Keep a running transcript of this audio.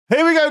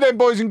Here we go then,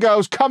 boys and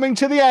girls, coming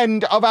to the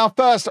end of our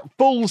first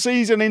full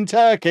season in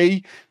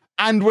Turkey,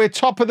 and we're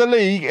top of the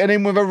league and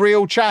in with a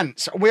real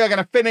chance. We are going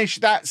to finish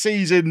that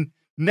season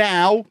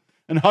now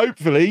and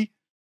hopefully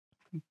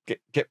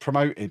get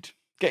promoted.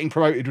 Getting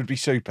promoted would be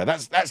super.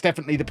 That's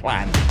definitely the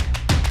plan.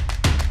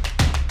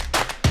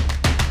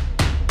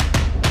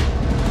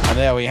 And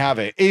there we have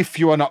it. If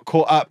you are not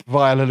caught up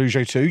via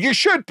LOLLUJO 2, you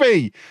should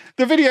be.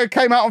 The video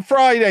came out on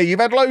Friday. You've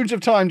had loads of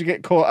time to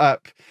get caught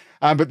up.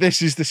 But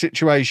this is the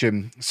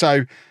situation.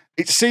 So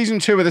it's season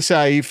 2 of the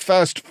save.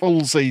 First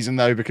full season,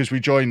 though, because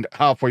we joined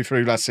halfway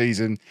through last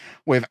season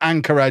with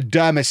Ankara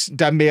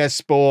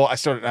Demirspor. I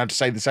still don't know how to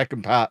say the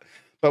second part.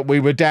 But we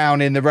were down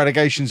in the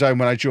relegation zone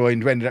when I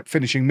joined. We ended up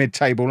finishing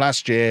mid-table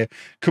last year.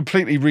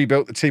 Completely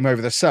rebuilt the team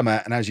over the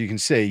summer. And as you can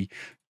see,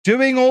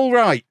 doing all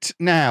right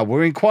now.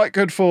 We're in quite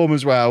good form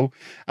as well.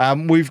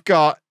 We've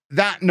got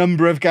that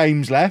number of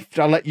games left.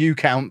 I'll let you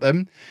count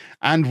them.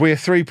 And we're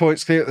 3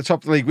 points clear at the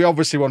top of the league. We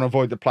obviously want to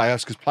avoid the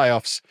playoffs because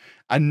playoffs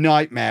are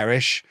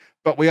nightmarish,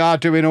 but we are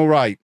doing all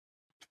right.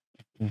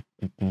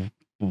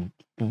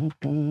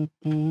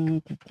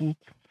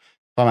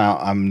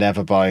 I'm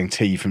never buying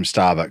tea from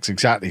Starbucks.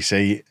 Exactly.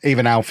 See,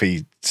 even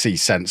Alfie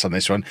sees sense on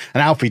this one.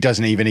 And Alfie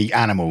doesn't even eat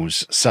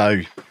animals.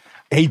 So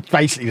he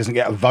basically doesn't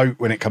get a vote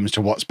when it comes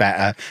to what's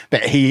better.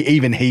 But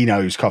even he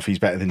knows coffee's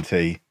better than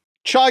tea.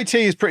 Chai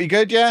tea is pretty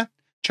good, yeah?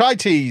 Chai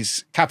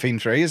tea's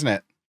caffeine-free, isn't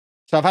it?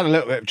 So I've had a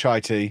little bit of chai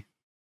tea.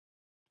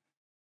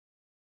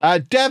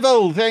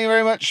 Devil, thank you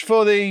very much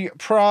for the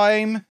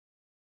Prime.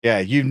 Yeah,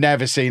 you've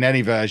never seen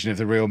any version of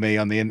the real me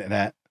on the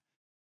internet.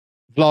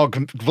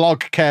 Vlog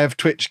Kev,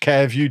 Twitch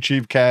Kev,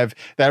 YouTube Kev,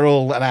 they're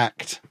all an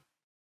act.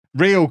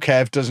 Real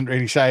Kev doesn't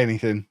really say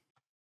anything.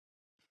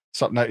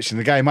 Stop noticing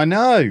the game. I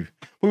know.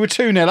 We were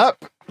 2-0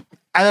 up.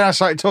 And then I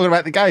started talking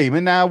about the game,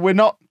 and now we're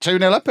not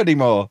 2-0 up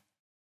anymore.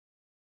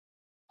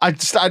 I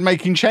started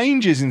making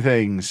changes and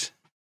things.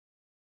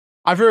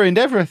 I've ruined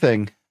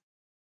everything.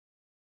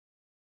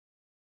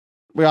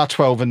 We are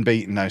 12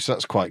 unbeaten though, so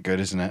that's quite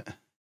good, isn't it?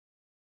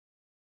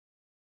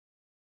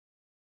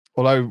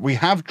 Although we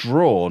have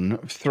drawn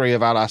 3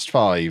 of our last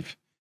 5.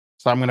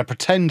 So I'm going to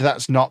pretend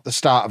that's not the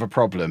start of a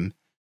problem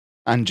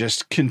and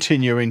just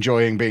continue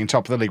enjoying being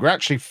top of the league. We're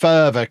actually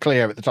further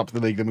clear at the top of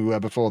the league than we were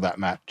before that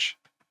match.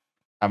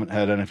 Haven't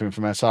heard anything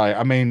from SI.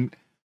 I mean,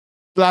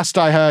 last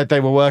I heard they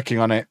were working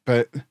on it,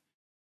 but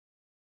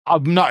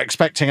I'm not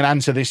expecting an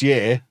answer this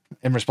year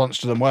in response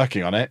to them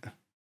working on it.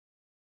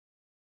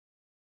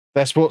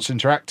 They're Sports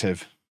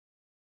Interactive.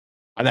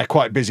 And they're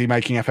quite busy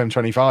making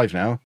FM25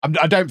 now.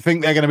 I don't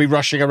think they're going to be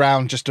rushing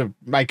around just to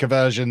make a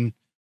version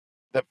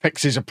that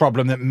fixes a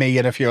problem that me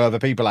and a few other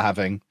people are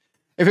having.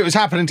 If it was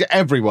happening to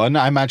everyone,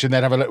 I imagine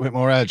they'd have a little bit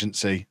more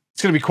urgency.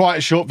 It's going to be quite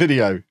a short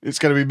video. It's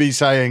going to be me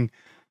saying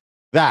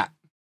that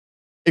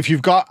if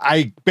you've got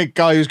a big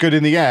guy who's good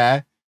in the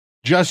air,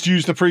 just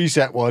use the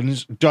preset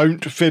ones.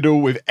 Don't fiddle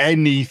with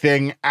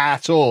anything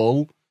at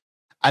all.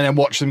 And then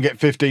watch them get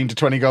 15 to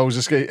 20 goals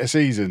a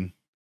season.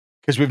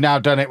 Because we've now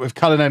done it with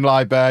Cullinan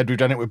Liebird. We've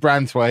done it with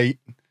Branthwaite.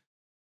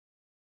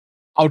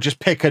 I'll just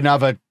pick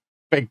another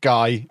big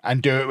guy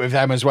and do it with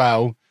them as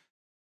well.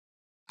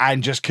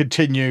 And just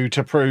continue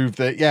to prove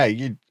that, yeah,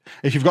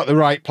 if you've got the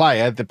right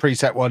player, the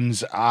preset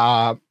ones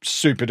are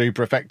super duper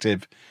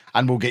effective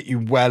and will get you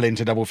well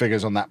into double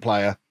figures on that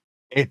player.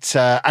 And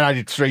I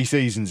did 3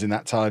 seasons in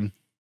that time.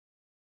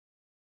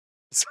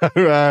 So,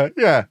 yeah,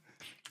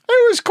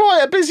 it was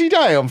quite a busy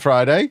day on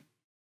Friday.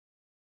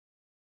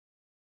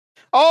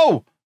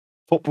 Oh,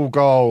 football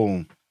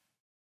goal.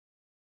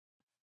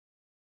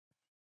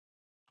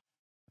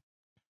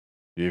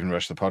 You even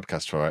rushed the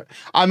podcast for it.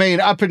 I mean,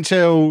 up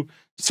until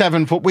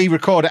 7, we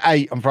record at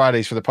 8 on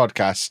Fridays for the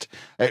podcast.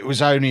 It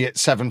was only at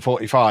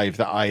 7:45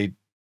 that I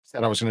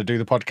said I was going to do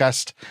the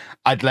podcast.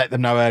 I'd let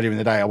them know earlier in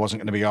the day I wasn't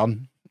going to be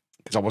on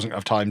because I wasn't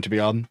going to have time to be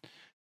on.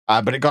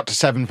 But it got to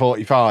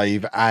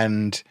 7:45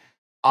 and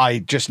I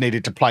just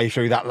needed to play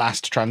through that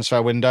last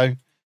transfer window,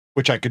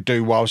 which I could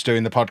do whilst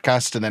doing the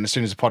podcast. And then as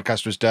soon as the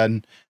podcast was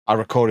done, I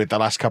recorded the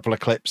last couple of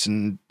clips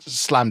and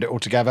slammed it all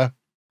together.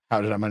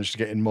 How did I manage to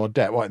get in more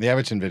debt? What, in the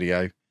Everton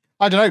video?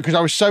 I don't know, because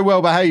I was so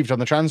well behaved on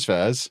the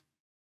transfers.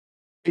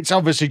 It's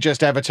obviously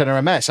just Everton are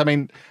a mess. I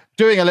mean,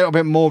 doing a little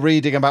bit more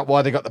reading about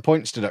why they got the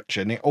points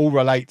deduction, it all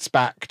relates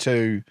back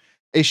to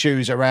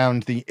issues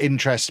around the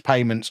interest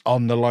payments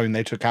on the loan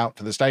they took out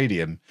for the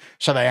stadium.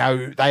 So they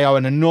owe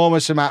an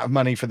enormous amount of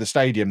money for the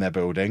stadium they're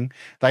building.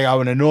 They owe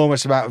an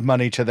enormous amount of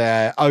money to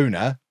their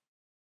owner.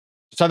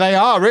 So they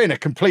are in a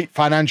complete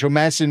financial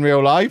mess in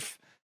real life.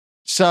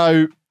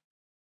 So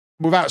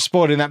without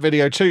spoiling that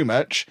video too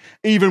much,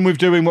 even with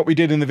doing what we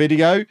did in the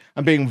video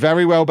and being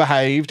very well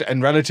behaved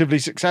and relatively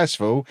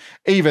successful,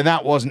 even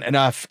that wasn't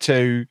enough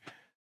to,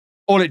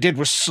 all it did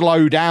was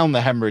slow down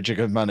the hemorrhaging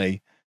of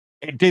money.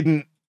 It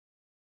didn't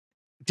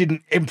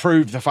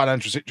improve the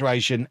financial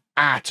situation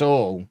at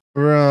all.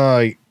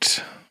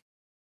 Right.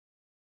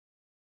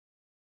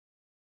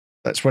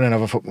 Let's win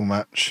another football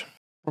match.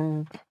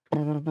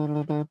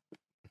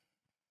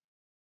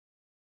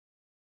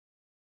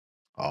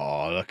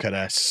 Oh, look at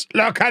us.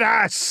 Look at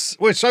us.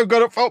 We're so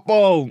good at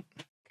football.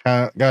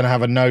 Going to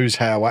have a nose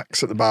hair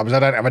wax at the barbers. I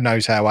don't have a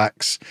nose hair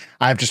wax.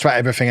 I have just about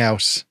everything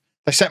else.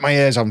 They set my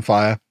ears on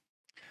fire,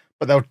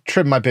 but they'll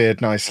trim my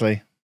beard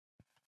nicely.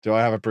 Do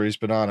I have a bruised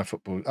banana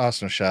football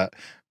Arsenal shirt?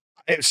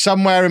 It's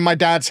somewhere in my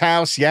dad's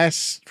house,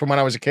 yes, from when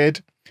I was a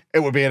kid. It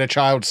would be in a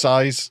child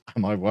size.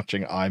 Am I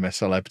watching I'm a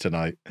Celeb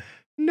tonight?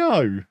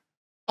 No.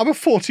 I'm a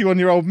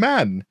 41-year-old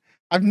man.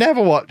 I've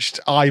never watched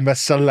I'm a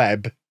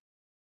Celeb.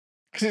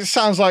 Because it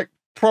sounds like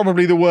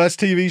probably the worst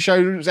TV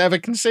show that was ever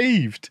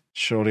conceived.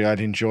 Surely I'd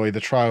enjoy the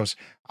trials.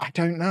 I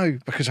don't know,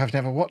 because I've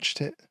never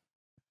watched it.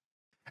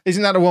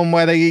 Isn't that the one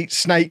where they eat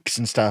snakes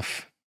and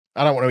stuff?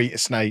 I don't want to eat a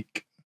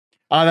snake.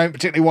 I don't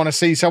particularly want to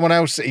see someone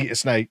else eat a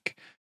snake.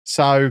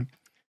 So,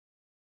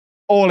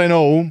 all in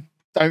all,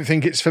 don't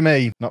think it's for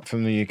me. Not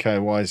from the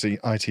UK. Why is the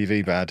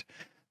ITV bad?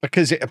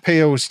 Because it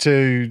appeals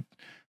to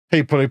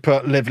people who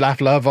put Live,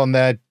 Laugh, Love on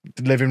their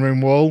living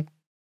room wall.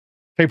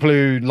 People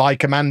who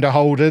like Amanda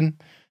Holden.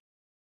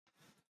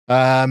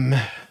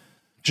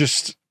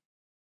 Just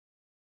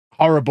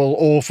horrible,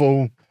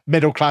 awful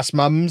middle-class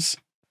mums,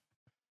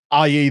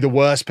 i.e. the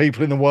worst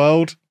people in the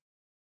world.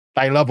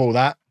 They love all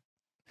that.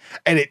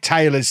 And it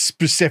tailors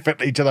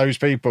specifically to those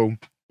people.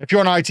 If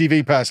you're an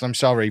ITV person, I'm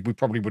sorry, we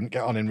probably wouldn't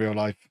get on in real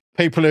life.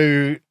 People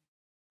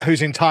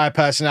whose entire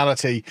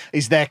personality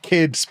is their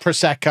kids'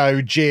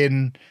 Prosecco,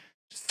 gin,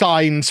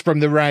 signs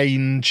from the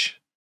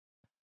range.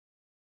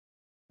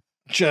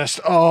 Just,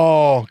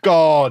 oh,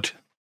 God.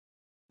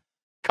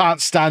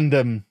 Can't stand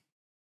them.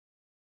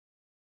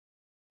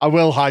 I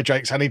will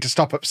hydrate, because I need to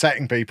stop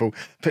upsetting people.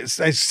 But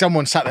there's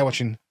someone sat there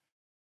watching.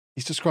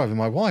 He's describing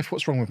my wife.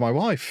 What's wrong with my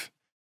wife?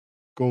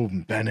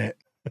 Gordon Bennett.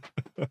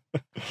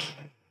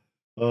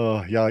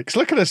 Oh, yikes.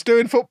 Look at us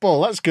doing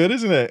football. That's good,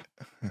 isn't it?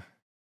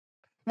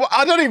 Well,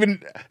 I don't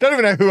even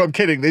know who I'm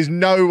kidding. There's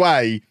no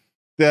way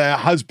the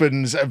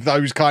husbands of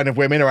those kind of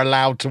women are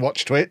allowed to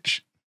watch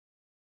Twitch.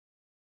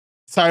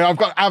 So I've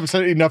got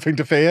absolutely nothing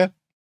to fear.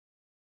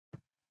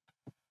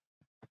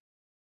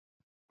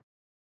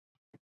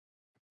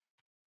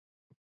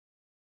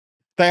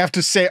 They have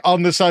to sit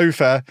on the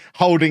sofa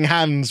holding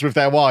hands with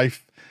their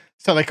wife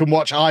so they can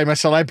watch I'm a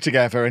Celeb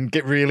together and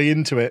get really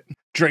into it,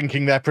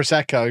 drinking their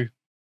Prosecco.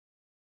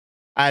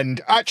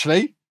 And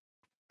actually,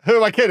 who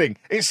am I kidding?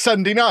 It's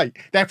Sunday night.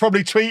 They're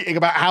probably tweeting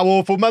about how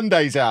awful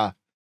Mondays are.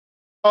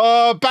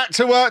 Oh, back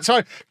to work.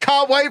 Sorry.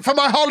 Can't wait for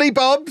my holly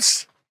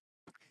bobs.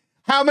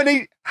 How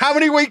many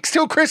weeks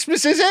till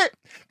Christmas is it?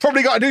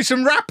 Probably got to do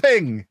some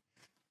wrapping.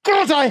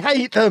 God, I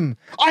hate them.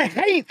 I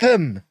hate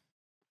them.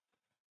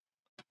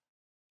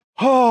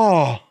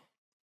 Oh.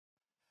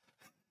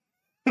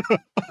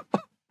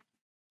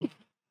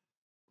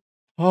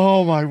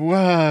 Oh, my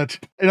word.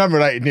 In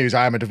unrelated news,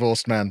 I am a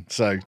divorced man,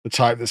 so the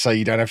type that say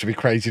you don't have to be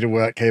crazy to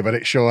work here, but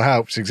it sure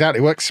helps.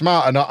 Exactly. Work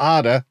smarter, not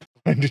harder.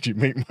 When did you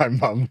meet my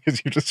mum?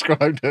 Because you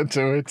described her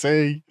to a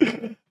T.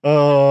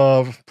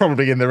 Oh,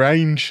 probably in the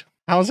range.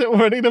 How's it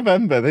already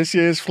November? This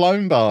year's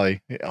flown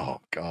by. Oh,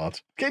 God.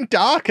 It's getting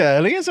dark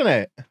early, isn't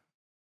it?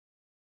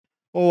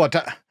 Oh, I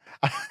don't...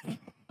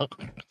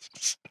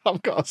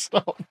 I've got to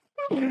stop.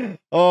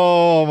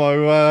 Oh, my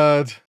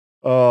word.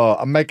 Oh,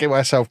 I'm making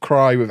myself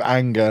cry with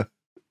anger.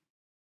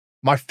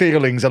 My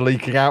feelings are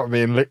leaking out of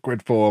me in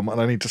liquid form, and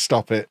I need to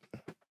stop it.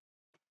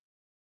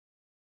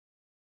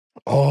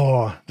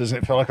 Oh, doesn't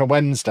it feel like a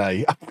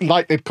Wednesday?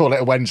 Like they'd call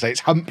it a Wednesday.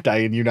 It's hump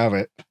day, and you know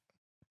it.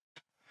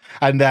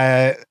 And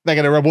they're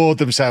going to reward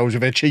themselves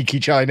with a cheeky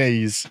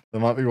Chinese.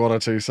 There might be one or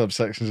two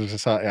subsections of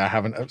society I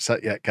haven't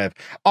upset yet, Kev.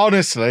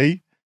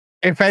 Honestly,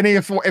 if any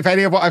of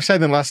what I've said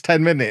in the last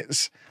 10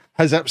 minutes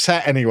has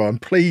upset anyone,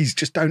 please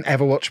just don't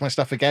ever watch my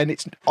stuff again.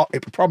 I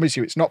promise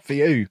you, it's not for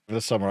you. For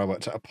the summer, I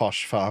worked at a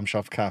posh farm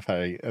shop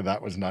cafe, and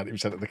that was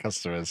 90% of the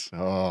customers.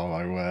 Oh,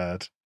 my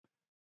word.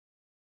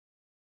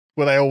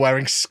 Were they all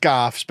wearing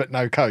scarves but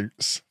no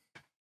coats?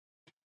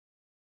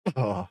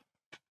 Oh.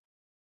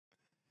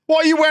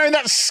 What are you wearing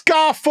that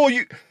scarf for?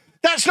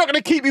 That's not going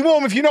to keep you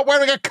warm if you're not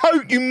wearing a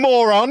coat, you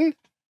moron.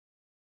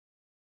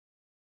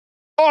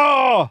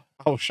 Oh,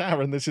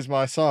 Sharon, this is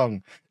my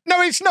song.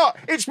 No, it's not.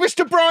 It's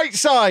Mr.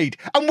 Brightside.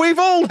 And we've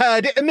all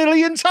heard it a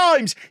million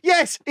times.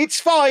 Yes,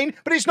 it's fine,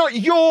 but it's not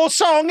your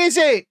song, is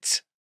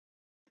it?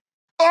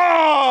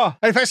 Oh,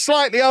 and if they're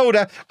slightly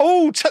older,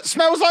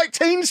 smells like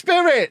Teen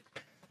Spirit.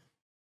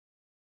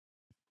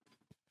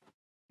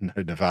 No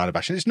Nirvana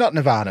bashing. It's not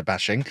Nirvana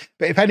bashing,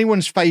 but if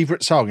anyone's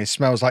favourite song is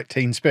Smells Like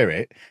Teen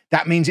Spirit,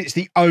 that means it's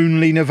the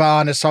only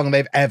Nirvana song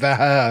they've ever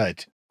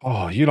heard.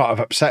 Oh, you lot have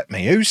upset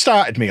me. Who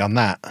started me on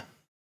that?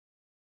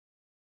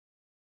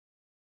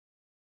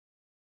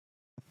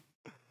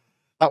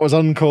 That was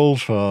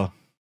uncalled for.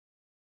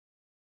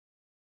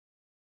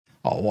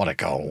 Oh, what a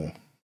goal.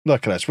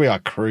 Look at us. We are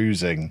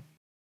cruising.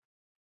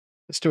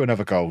 Let's do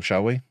another goal,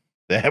 shall we?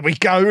 There we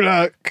go,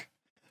 look.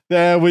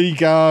 There we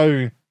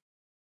go.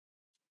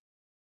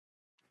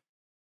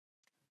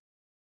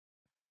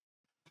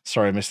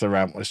 Sorry, Mr.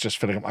 Ramp was just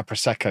filling up my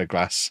Prosecco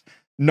glass.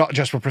 Not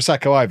just for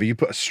Prosecco either. You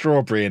put a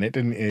strawberry in it,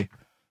 didn't you?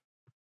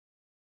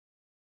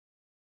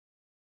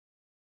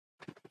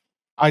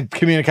 I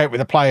communicate with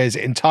the players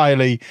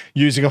entirely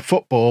using a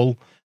football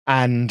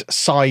and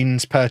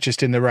signs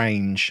purchased in the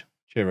range.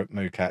 Cheer up,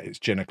 Mookat. It's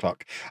gin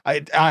o'clock.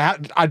 I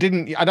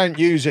don't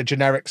use a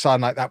generic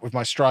sign like that with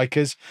my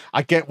strikers.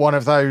 I get one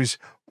of those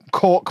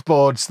cork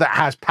boards that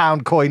has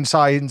pound coin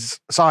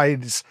signs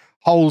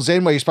holes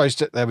in where you're supposed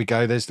to. There we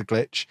go. There's the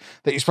glitch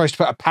that you're supposed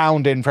to put a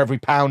pound in for every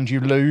pound you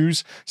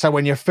lose. So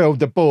when you've filled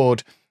the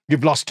board,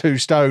 you've lost 2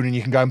 stone and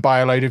you can go and buy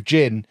a load of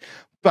gin.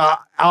 But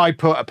I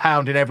put a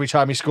pound in every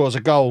time he scores a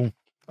goal.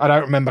 I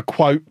don't remember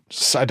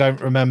quotes. I don't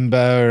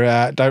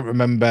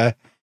remember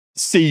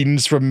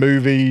scenes from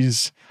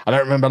movies. I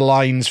don't remember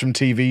lines from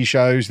TV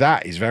shows.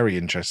 That is very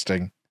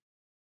interesting.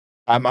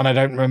 And I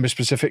don't remember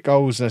specific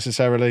goals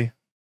necessarily.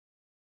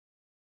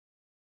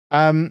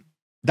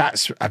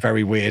 That's a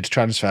very weird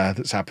transfer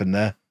that's happened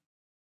there.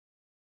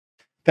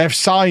 They've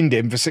signed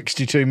him for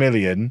 62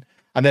 million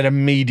and then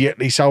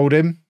immediately sold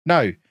him.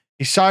 No,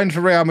 he signed for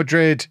Real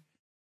Madrid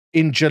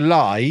in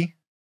July,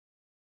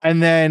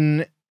 and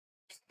then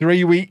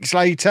 3 weeks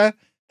later,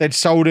 they'd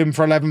sold him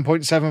for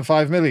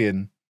 11.75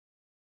 million.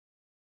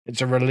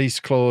 It's a release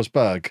clause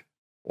bug.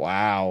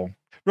 Wow.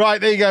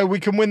 Right, there you go. We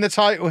can win the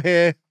title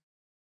here.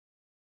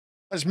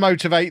 Let's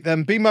motivate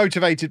them. Be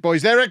motivated,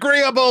 boys. They're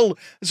agreeable.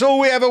 That's all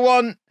we ever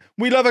want.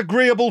 We love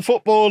agreeable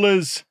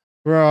footballers.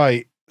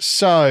 Right.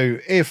 So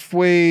if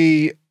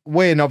we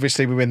win,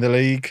 obviously we win the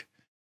league.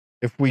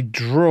 If we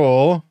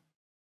draw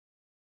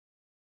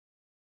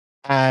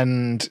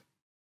and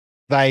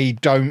they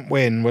don't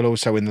win, we'll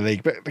also win the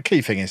league. But the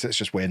key thing is, let's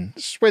just win.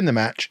 Let's win the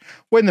match.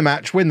 Win the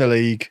match. Win the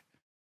league.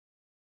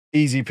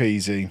 Easy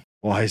peasy.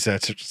 Why is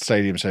that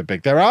stadium so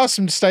big? There are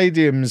some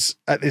stadiums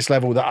at this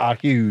level that are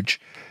huge.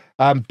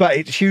 But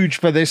it's huge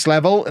for this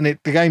level, and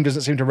the game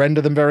doesn't seem to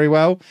render them very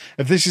well.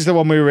 If this is the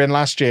one we were in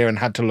last year and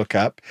had to look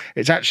up,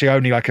 it's actually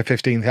only like a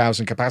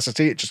 15,000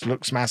 capacity. It just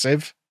looks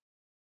massive.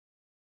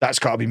 That's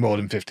got to be more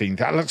than 15,000.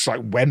 That looks like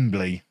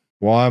Wembley.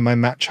 Why are my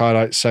match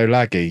highlights so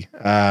laggy?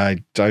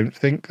 I don't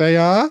think they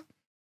are.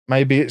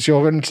 Maybe it's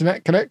your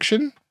internet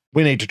connection.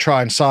 We need to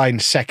try and sign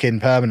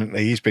Sekin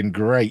permanently. He's been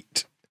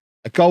great.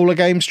 A goal a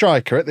game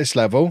striker at this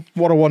level.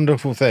 What a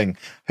wonderful thing.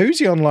 Who's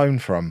he on loan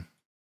from?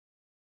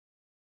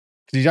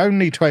 He's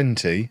only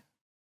 20.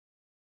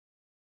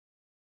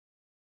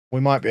 We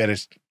might be able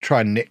to try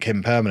and nick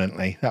him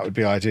permanently. That would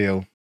be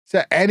ideal. Is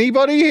there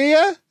anybody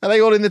here? Are they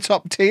all in the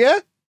top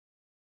tier?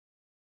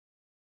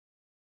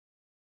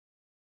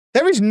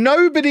 There is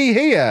nobody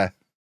here.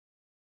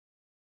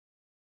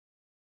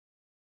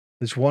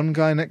 There's one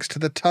guy next to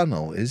the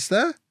tunnel, is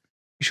there?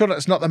 You sure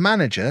that's not the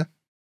manager?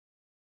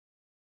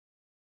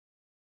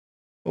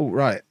 Oh,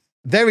 right.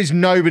 There is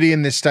nobody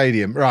in this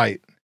stadium. Right.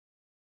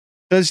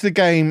 Does the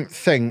game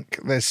think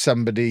there's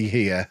somebody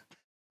here?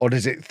 Or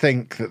does it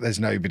think that there's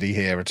nobody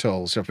here at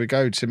all? So if we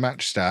go to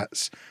match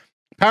stats,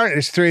 apparently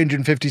there's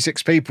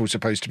 356 people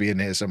supposed to be in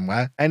here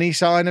somewhere. Any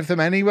sign of them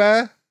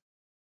anywhere?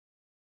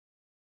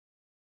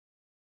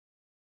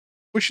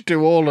 We should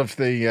do all of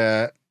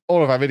our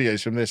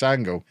videos from this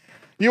angle.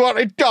 You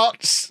wanted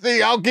dots?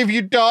 I'll give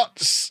you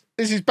dots.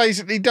 This is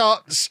basically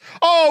dots.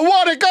 Oh,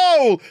 what a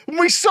goal!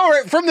 We saw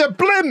it from the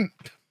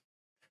blimp.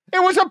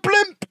 It was a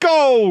blimp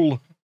goal.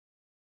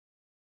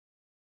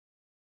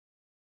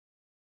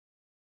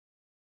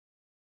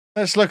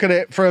 Let's look at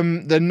it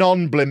from the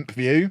non-blimp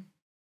view.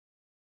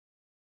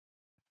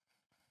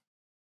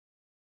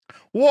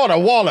 What a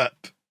wallop.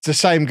 It's the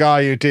same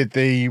guy who did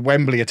the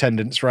Wembley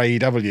attendance for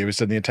AEW has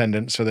done the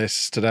attendance for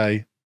this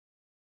today.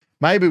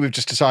 Maybe we've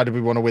just decided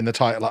we want to win the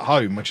title at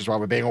home, which is why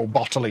we're being all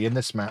bottly in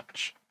this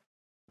match.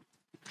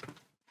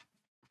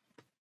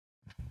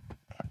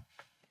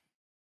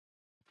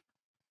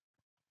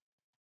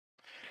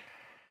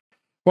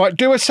 Right,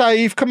 do a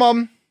save. Come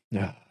on.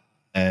 Yeah.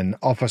 And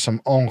offer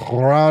some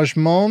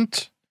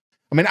encouragement.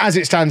 I mean, as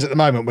it stands at the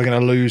moment, we're going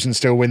to lose and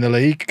still win the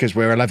league because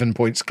we're 11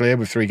 points clear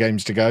with 3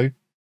 games to go.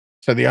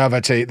 So the other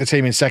team, the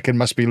team in second,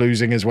 must be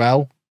losing as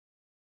well.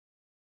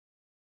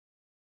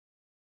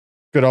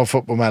 Good old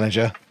Football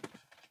Manager.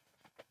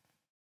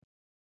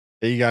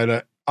 There you go.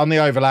 Look, on the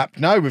overlap.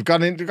 No, we've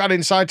gone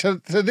inside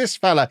to this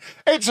fella.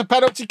 It's a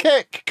penalty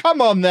kick.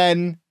 Come on,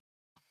 then.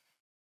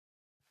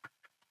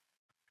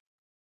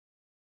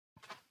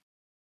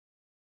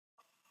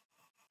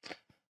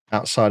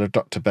 Outside of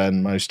Dr.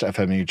 Ben, most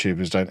FM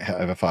YouTubers don't hit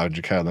over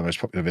 500k on their most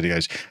popular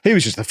videos. He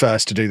was just the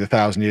first to do the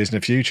 1,000 years in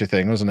the future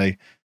thing, wasn't he?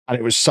 And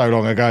it was so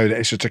long ago that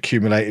it's just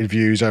accumulated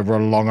views over a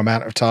long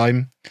amount of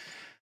time.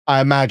 I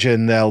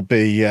imagine there'll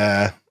be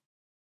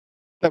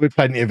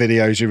plenty of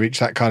videos who reach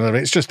that kind of...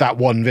 It's just that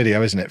one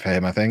video, isn't it, for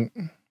him, I think?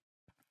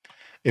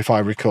 If I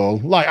recall.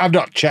 Like, I've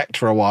not checked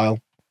for a while.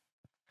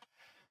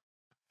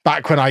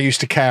 Back when I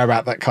used to care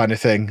about that kind of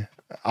thing,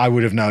 I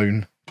would have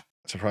known.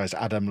 Surprised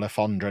Adam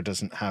Lefondre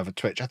doesn't have a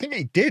Twitch. I think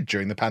he did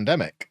during the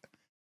pandemic.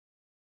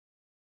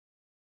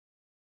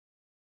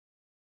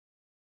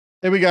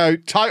 Here we go.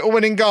 Title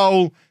winning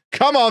goal.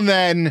 Come on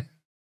then.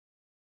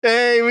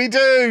 Hey, we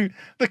do.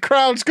 The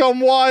crowd's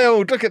gone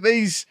wild. Look at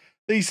these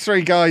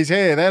 3 guys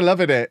here. They're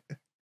loving it.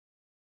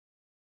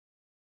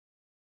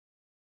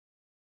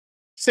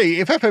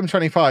 See, if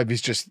FM25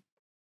 is just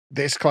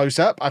this close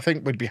up, I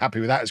think we'd be happy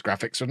with that as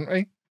graphics, wouldn't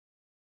we?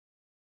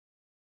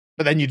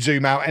 But then you'd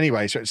zoom out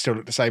anyway, so it'd still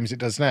look the same as it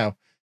does now.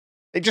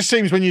 It just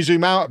seems when you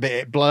zoom out a bit,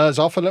 it blurs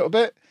off a little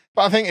bit.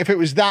 But I think if it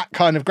was that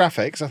kind of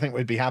graphics, I think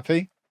we'd be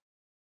happy.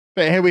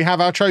 But here we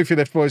have our trophy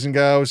lift, boys and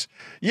girls.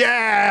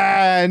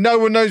 Yeah! No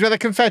one knows where the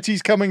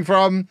confetti's coming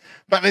from,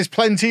 but there's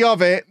plenty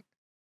of it.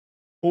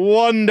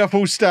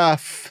 Wonderful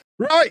stuff.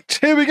 Right,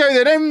 here we go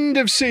then. End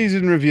of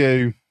season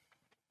review.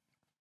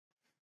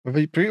 With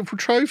a beautiful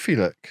trophy,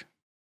 look.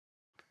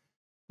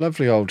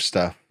 Lovely old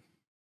stuff.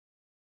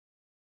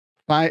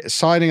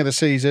 Signing of the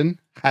season,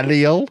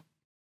 Halil.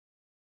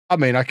 I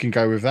mean, I can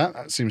go with that.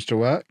 That seems to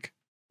work.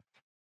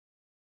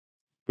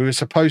 We were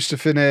supposed to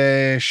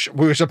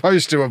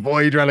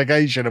avoid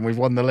relegation, and we've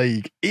won the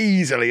league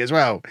easily as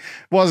well.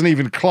 Wasn't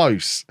even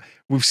close.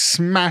 We've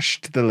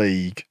smashed the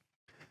league.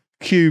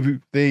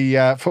 Cue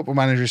the Football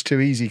Manager is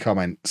too easy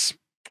comments.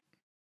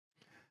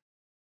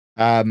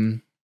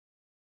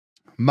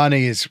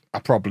 Money is a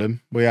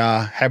problem. We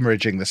are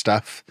hemorrhaging the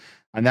stuff,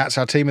 and that's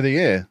our team of the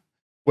year.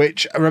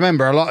 Which,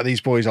 remember, a lot of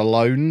these boys are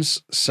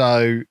loans,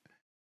 so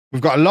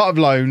we've got a lot of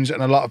loans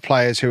and a lot of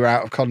players who are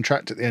out of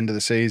contract at the end of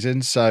the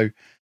season. So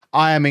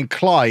I am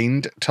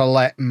inclined to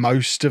let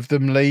most of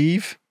them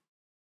leave,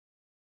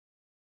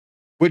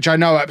 which I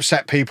know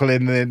upset people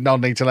in the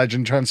non-league to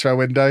legend transfer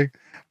window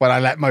when I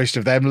let most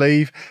of them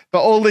leave.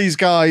 But all these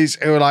guys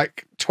who are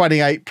like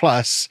 28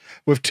 plus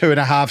with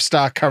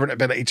 2.5-star current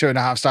ability,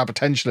 2.5-star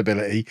potential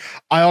ability,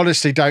 I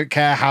honestly don't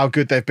care how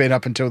good they've been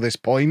up until this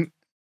point.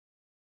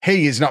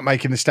 He is not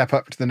making the step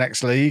up to the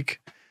next league.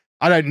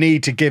 I don't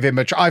need to give him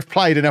I've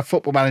played enough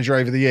Football Manager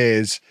over the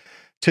years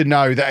to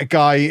know that a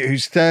guy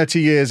who's 30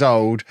 years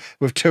old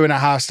with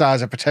 2.5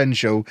 stars of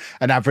potential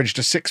and averaged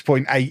a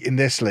 6.8 in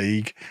this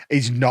league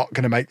is not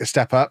going to make the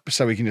step up,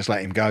 so we can just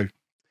let him go.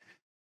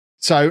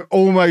 So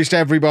almost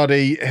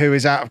everybody who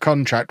is out of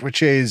contract,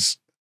 which is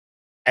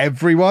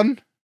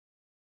everyone,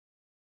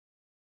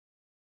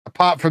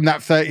 apart from that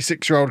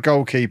 36-year-old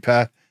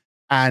goalkeeper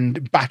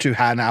and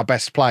Batuhan, our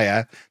best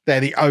player, they're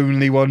the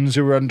only ones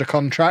who are under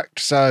contract.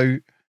 So,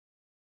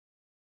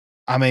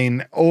 I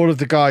mean, all of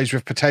the guys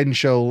with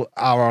potential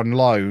are on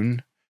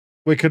loan.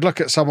 We could look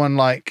at someone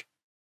like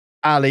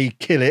Ali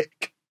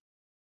Kilik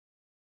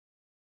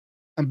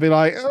and be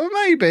like, oh,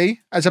 maybe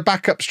as a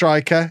backup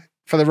striker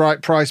for the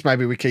right price,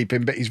 maybe we keep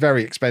him, but he's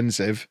very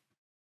expensive.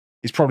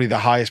 He's probably the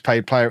highest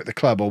paid player at the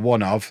club, or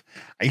one of.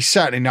 He's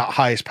certainly not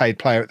highest paid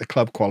player at the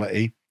club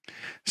quality.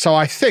 So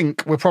I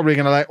think we're probably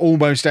going to let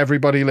almost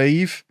everybody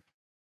leave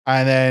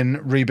and then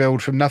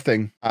rebuild from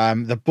nothing.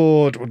 The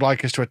board would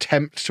like us to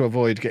attempt to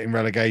avoid getting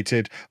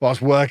relegated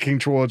whilst working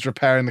towards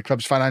repairing the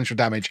club's financial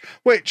damage,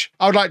 which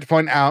I would like to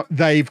point out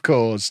they've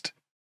caused.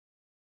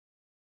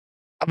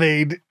 I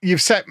mean,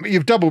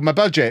 you've doubled my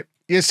budget.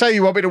 You say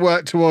you want me to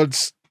work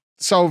towards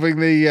solving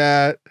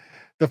the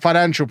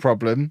financial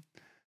problem,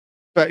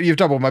 but you've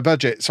doubled my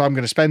budget, so I'm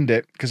going to spend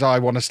it because I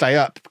want to stay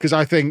up. Because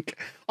I think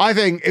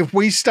if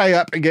we stay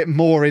up and get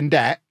more in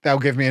debt, they'll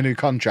give me a new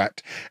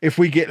contract. If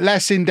we get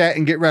less in debt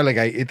and get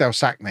relegated, they'll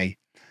sack me.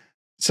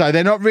 So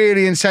they're not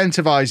really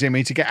incentivizing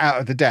me to get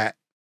out of the debt.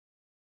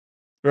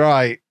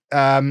 Right.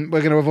 We're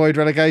going to avoid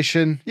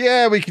relegation.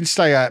 Yeah, we can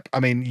stay up. I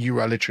mean,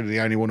 you are literally the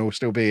only one who will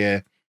still be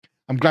here.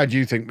 I'm glad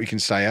you think we can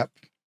stay up.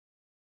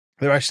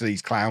 The rest of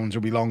these clowns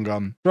will be long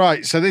gone.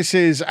 Right. So this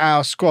is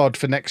our squad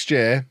for next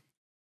year,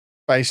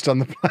 based on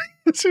the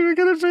players who are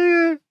going to be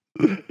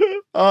here.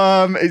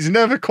 It's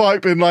never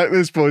quite been like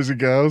this, boys and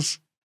girls.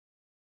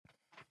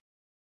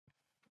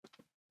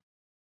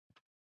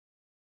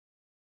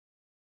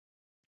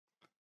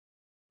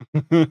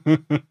 And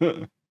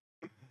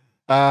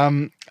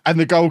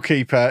the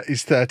goalkeeper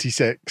is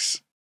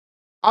 36.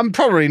 I'm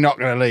probably not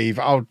going to leave.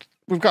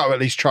 We've got to at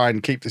least try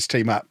and keep this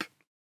team up.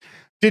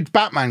 Did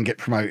Batman get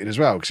promoted as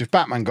well? Because if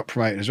Batman got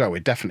promoted as well, we're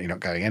definitely not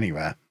going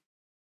anywhere.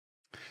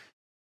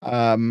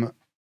 Learn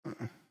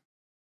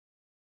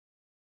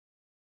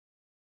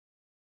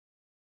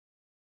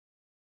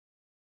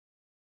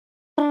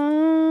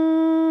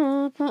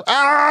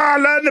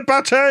the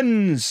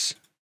buttons.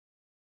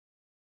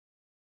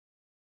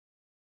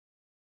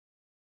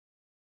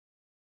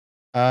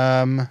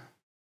 So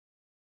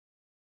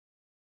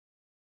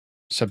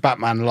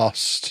Batman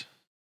lost.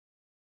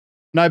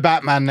 No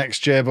Batman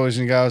next year, boys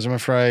and girls, I'm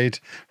afraid.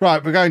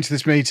 Right, we're going to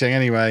this meeting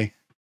anyway.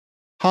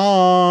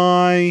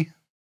 Hi.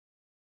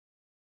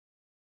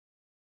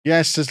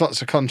 Yes, there's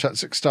lots of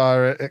contracts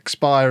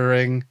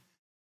expiring.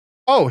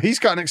 Oh, he's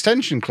got an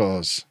extension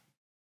clause.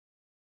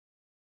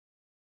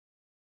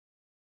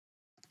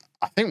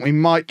 I think we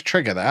might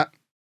trigger that.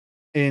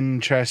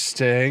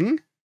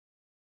 Interesting.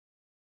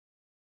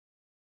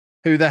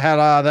 Who the hell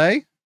are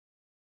they?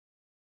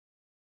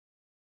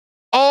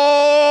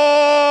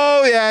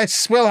 Oh,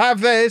 yes, we'll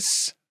have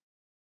this.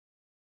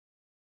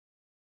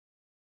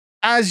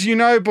 As you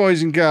know,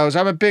 boys and girls,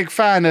 I'm a big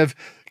fan of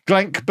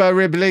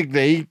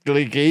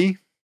Glenkberibligli.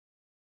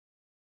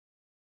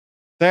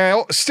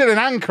 They're still in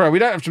Ankara. We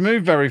don't have to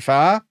move very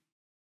far.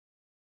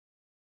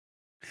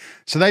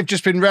 So they've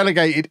just been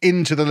relegated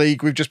into the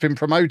league we've just been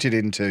promoted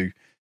into,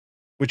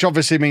 which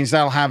obviously means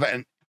they'll have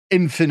an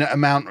infinite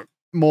amount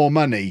more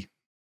money.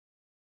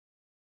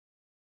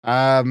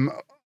 I'm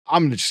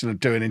just going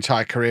to do an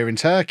entire career in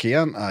Turkey,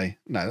 aren't I?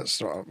 No,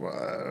 that's not what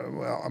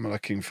I'm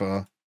looking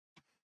for.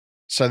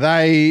 So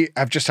they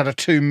have just had a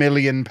 £2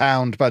 million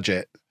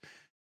budget.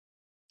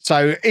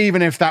 So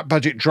even if that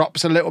budget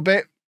drops a little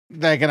bit,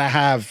 they're going to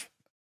have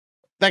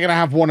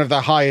one of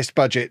the highest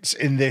budgets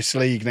in this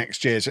league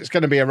next year. So it's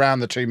going to be around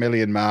the 2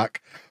 million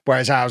mark,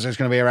 whereas ours is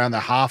going to be around the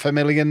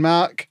 £500,000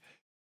 mark.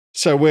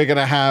 So we're going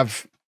to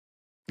have,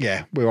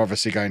 yeah, we're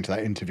obviously going to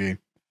that interview.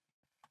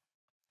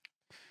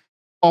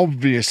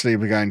 Obviously,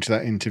 we're going to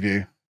that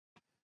interview.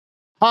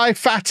 Hi,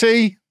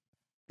 Fatty.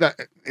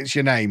 It's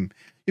your name.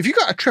 If you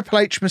got a Triple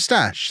H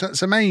moustache,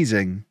 that's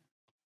amazing.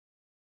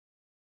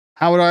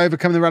 How would I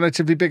overcome the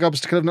relatively big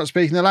obstacle of not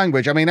speaking the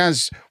language? I mean,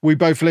 as we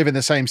both live in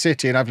the same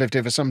city and I've lived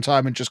here for some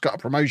time and just got a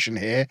promotion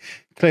here,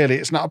 clearly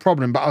it's not a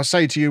problem. But I'll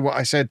say to you what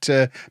I said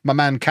to my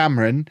man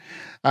Cameron.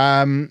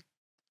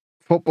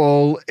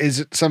 Football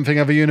is something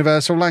of a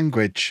universal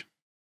language.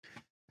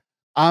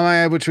 Am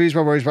I able to ease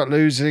my worries about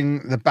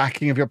losing the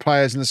backing of your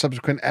players and the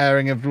subsequent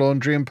airing of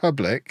laundry in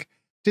public?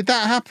 Did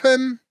that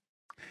happen?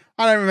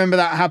 I don't remember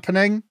that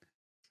happening.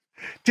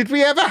 Did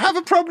we ever have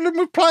a problem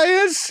with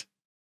players?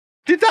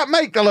 Did that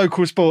make the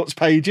local sports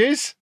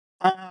pages?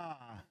 That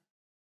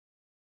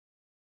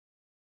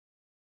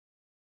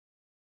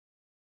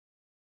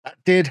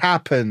did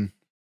happen.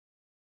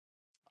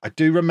 I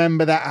do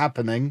remember that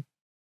happening.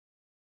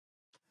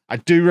 I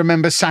do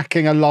remember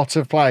sacking a lot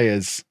of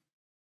players.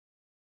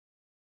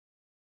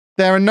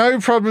 There are no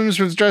problems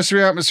with the dressing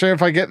room atmosphere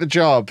if I get the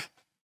job.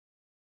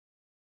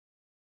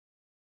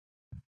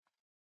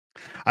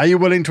 Are you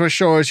willing to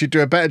assure us you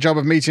do a better job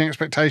of meeting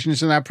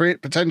expectations than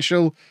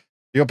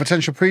your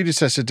potential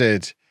predecessor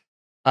did?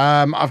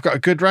 I've got a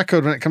good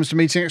record when it comes to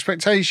meeting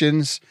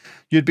expectations.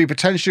 You'd be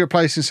potentially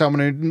replacing someone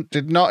who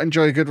did not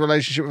enjoy a good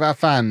relationship with our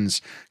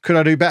fans. Could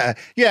I do better?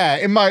 Yeah,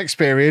 in my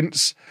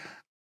experience,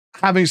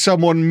 having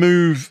someone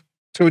move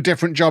to a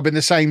different job in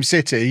the same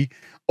city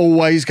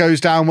always goes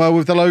down well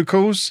with the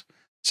locals.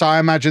 So I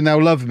imagine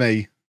they'll love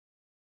me.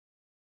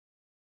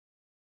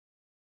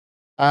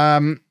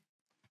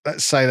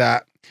 Let's say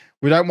that.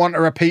 We don't want a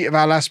repeat of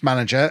our last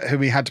manager, who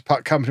we had to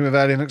part company with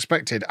earlier than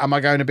expected. Am I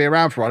going to be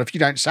around for a while? If you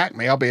don't sack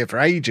me, I'll be here for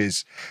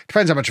ages.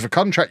 Depends how much of a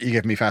contract you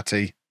give me,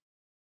 Fatty.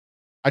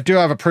 I do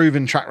have a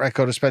proven track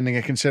record of spending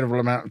a considerable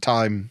amount of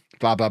time,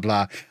 blah, blah,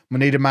 blah. We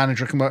need a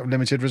manager who can work with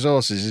limited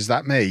resources. Is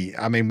that me?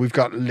 I mean, we've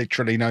got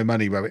literally no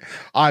money.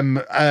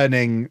 I'm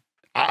earning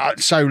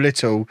so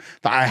little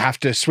that I have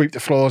to sweep the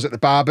floors at the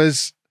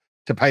barbers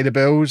to pay the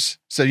bills.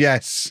 So,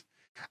 yes.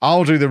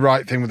 I'll do the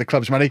right thing with the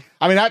club's money.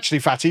 I mean, actually,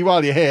 Fatty,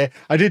 while you're here,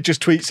 I did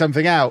just tweet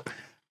something out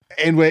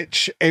in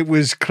which it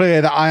was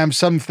clear that I am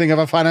something of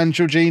a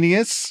financial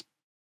genius.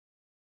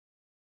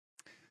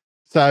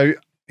 So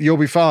you'll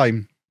be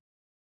fine.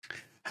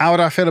 How would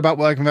I feel about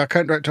working with our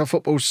current director of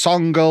football,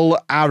 Songal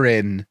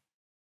Arin?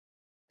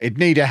 He'd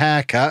need a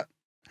haircut.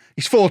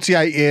 He's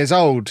 48 years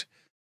old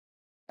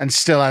and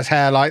still has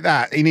hair like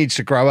that. He needs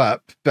to grow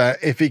up, but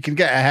if he can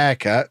get a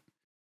haircut.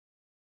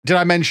 Did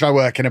I mention I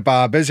work in a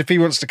barber's? If he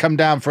wants to come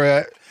down for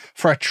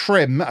a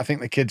trim, I think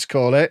the kids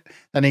call it,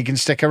 then he can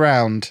stick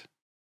around.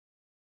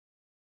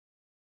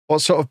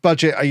 What sort of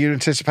budget are you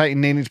anticipating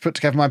needing to put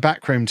together my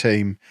backroom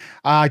team?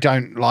 I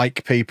don't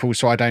like people,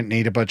 so I don't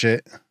need a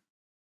budget.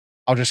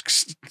 I'll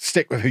just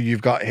stick with who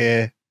you've got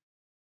here.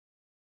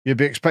 You'd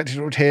be expected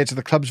to adhere to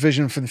the club's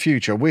vision for the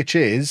future, which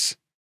is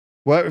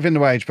work within the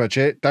wage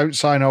budget, don't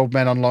sign old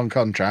men on long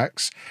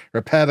contracts,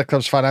 repair the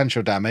club's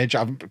financial damage.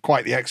 I'm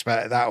quite the expert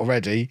at that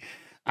already.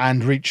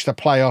 And reach the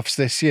playoffs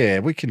this year.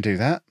 We can do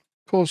that.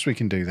 Of course we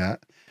can do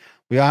that.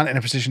 We aren't in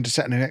a position to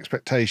set new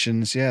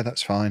expectations. Yeah,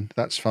 that's fine.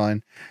 That's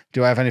fine.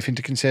 Do I have anything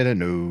to consider?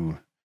 No.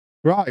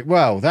 Right,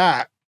 well,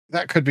 that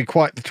could be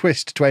quite the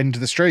twist to end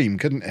the stream,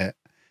 couldn't it?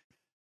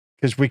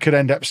 Because we could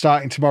end up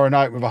starting tomorrow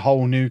night with a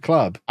whole new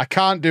club. I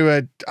can't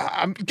do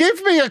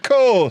give me a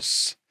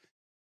course.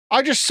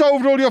 I just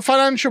solved all your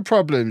financial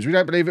problems. We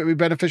don't believe it would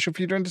be beneficial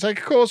for you to undertake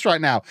a course right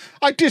now.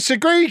 I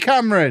disagree,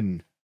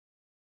 Cameron.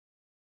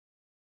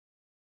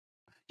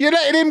 You're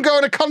letting him go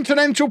on a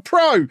Continental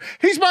Pro.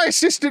 He's my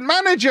assistant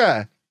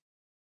manager.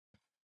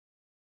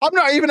 I'm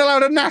not even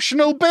allowed a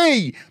National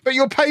B, but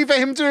you'll pay for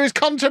him to do his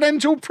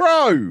Continental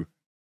Pro.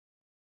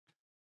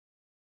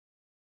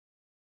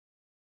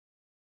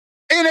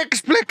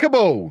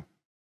 Inexplicable.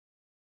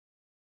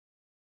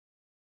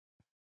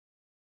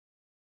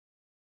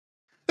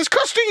 It's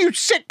costing you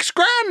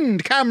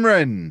 £6,000,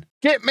 Cameron.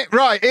 Get me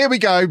right. Here we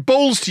go.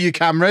 Balls to you,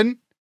 Cameron.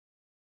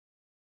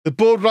 The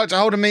board would like to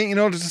hold a meeting in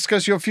order to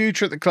discuss your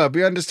future at the club.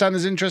 We understand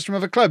there's interest from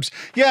other clubs.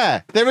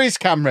 Yeah, there is,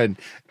 Cameron.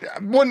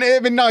 Wouldn't it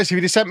have been nice if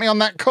you'd have sent me on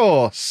that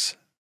course?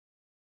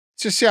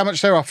 Let's just see how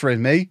much they're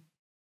offering me.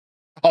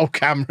 Oh,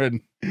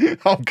 Cameron.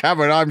 Oh,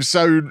 Cameron, I'm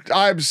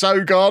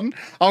so gone.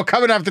 I'll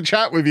come and have the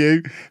chat with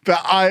you. But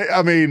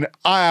I mean,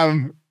 I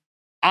am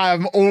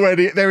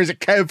there is a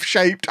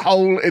Kev-shaped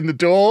hole in the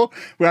door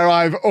where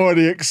I've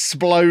already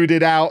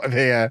exploded out of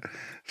here.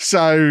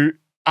 So,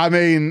 I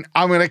mean,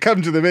 I'm going to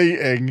come to the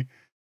meeting,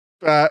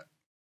 but,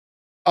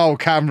 oh,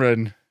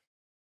 Cameron,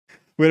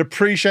 we'd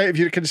appreciate if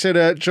you'd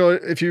consider,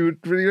 if you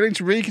were willing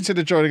to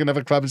reconsider joining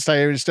another club and stay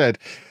here instead.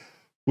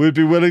 We'd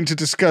be willing to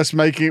discuss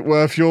making it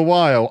worth your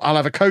while. I'll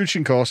have a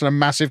coaching course and a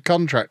massive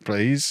contract,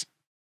 please.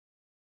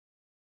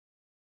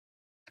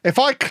 If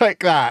I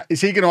click that,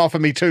 is he going to offer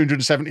me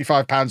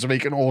 £275 a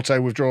week and auto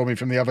withdraw me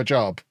from the other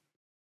job?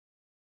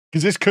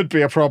 Because this could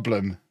be a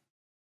problem.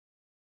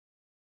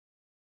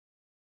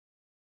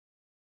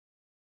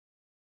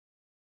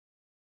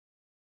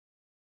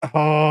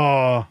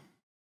 Oh.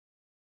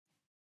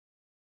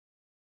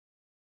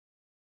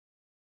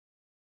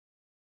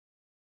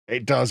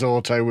 It does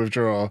auto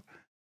withdraw.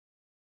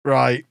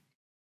 Right.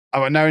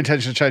 I've got no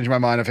intention of changing my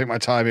mind. I think my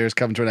time here has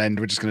come to an end.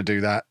 We're just going to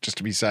do that just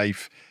to be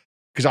safe.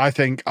 Because I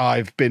think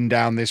I've been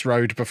down this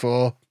road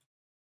before.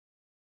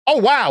 Oh,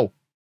 wow.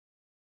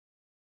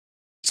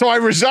 So I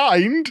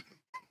resigned?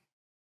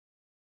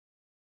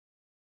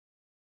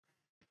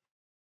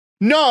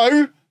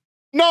 No.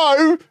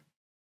 No.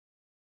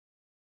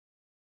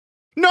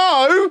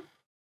 No.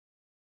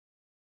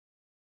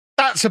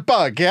 That's a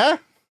bug, yeah?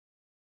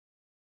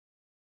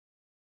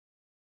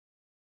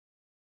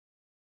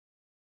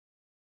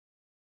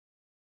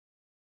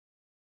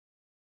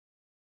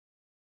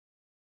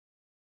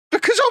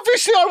 Because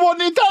obviously I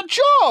wanted that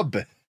job.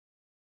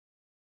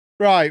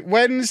 Right,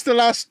 when's the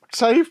last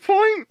save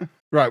point?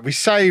 Right, we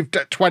saved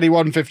at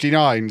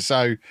 21:59,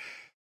 so,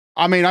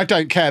 I mean, I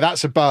don't care.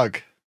 That's a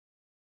bug.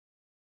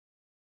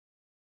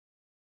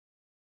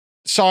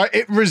 So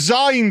it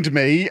resigned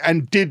me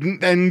and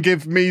didn't then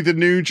give me the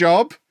new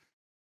job.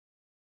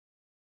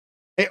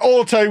 It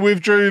auto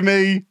withdrew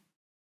me.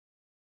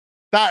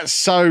 That's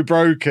so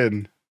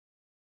broken.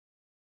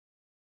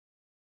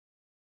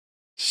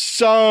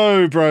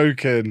 So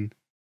broken.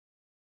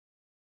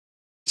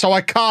 So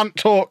I can't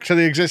talk to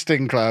the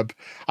existing club.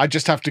 I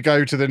just have to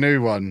go to the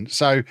new one.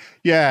 So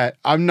yeah,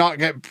 I'm not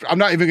even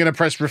going to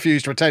press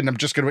refuse to attend. I'm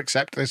just going to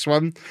accept this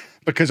one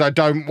because I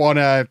don't want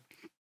to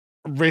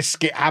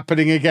risk it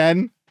happening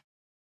again.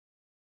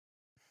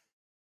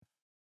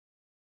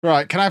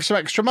 Right, can I have some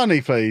extra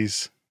money,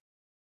 please?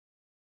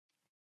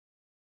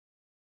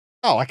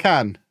 Oh, I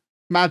can.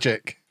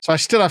 Magic. So I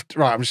still have to...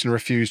 Right, I'm just going to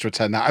refuse to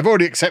attend that. I've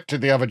already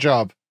accepted the other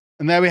job.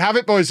 And there we have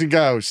it, boys and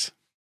girls.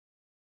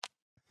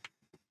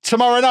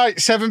 Tomorrow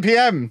night, 7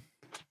 p.m.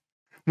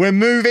 We're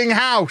moving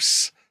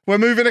house. We're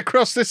moving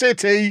across the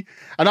city.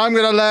 And I'm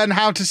going to learn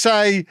how to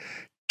say...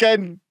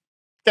 Do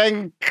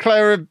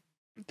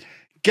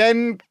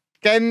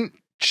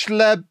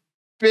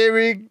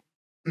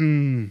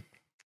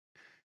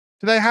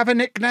they have a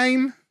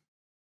nickname?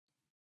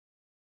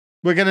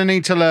 We're going to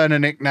need to learn a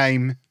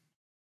nickname.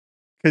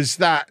 Because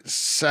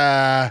that's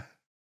going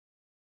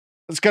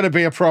to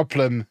be a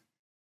problem.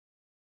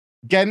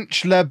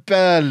 Genchla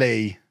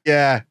Burley.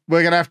 Yeah,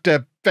 we're going to have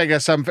to figure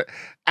something.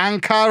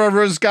 Ankara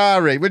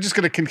Rosgari. We're just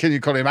going to continue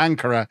calling him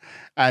Ankara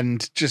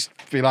and just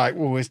be like,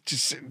 well, we'll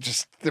just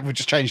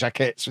change our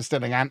kits. We're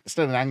still in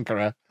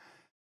Ankara.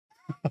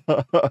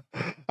 But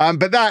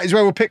that is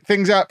where we'll pick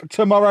things up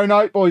tomorrow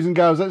night, boys and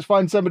girls. Let's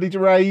find somebody to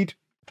raid.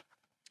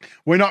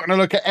 We're not going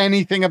to look at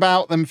anything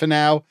about them for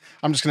now.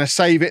 I'm just going to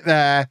save it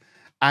there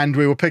and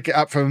we will pick it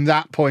up from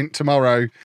that point tomorrow.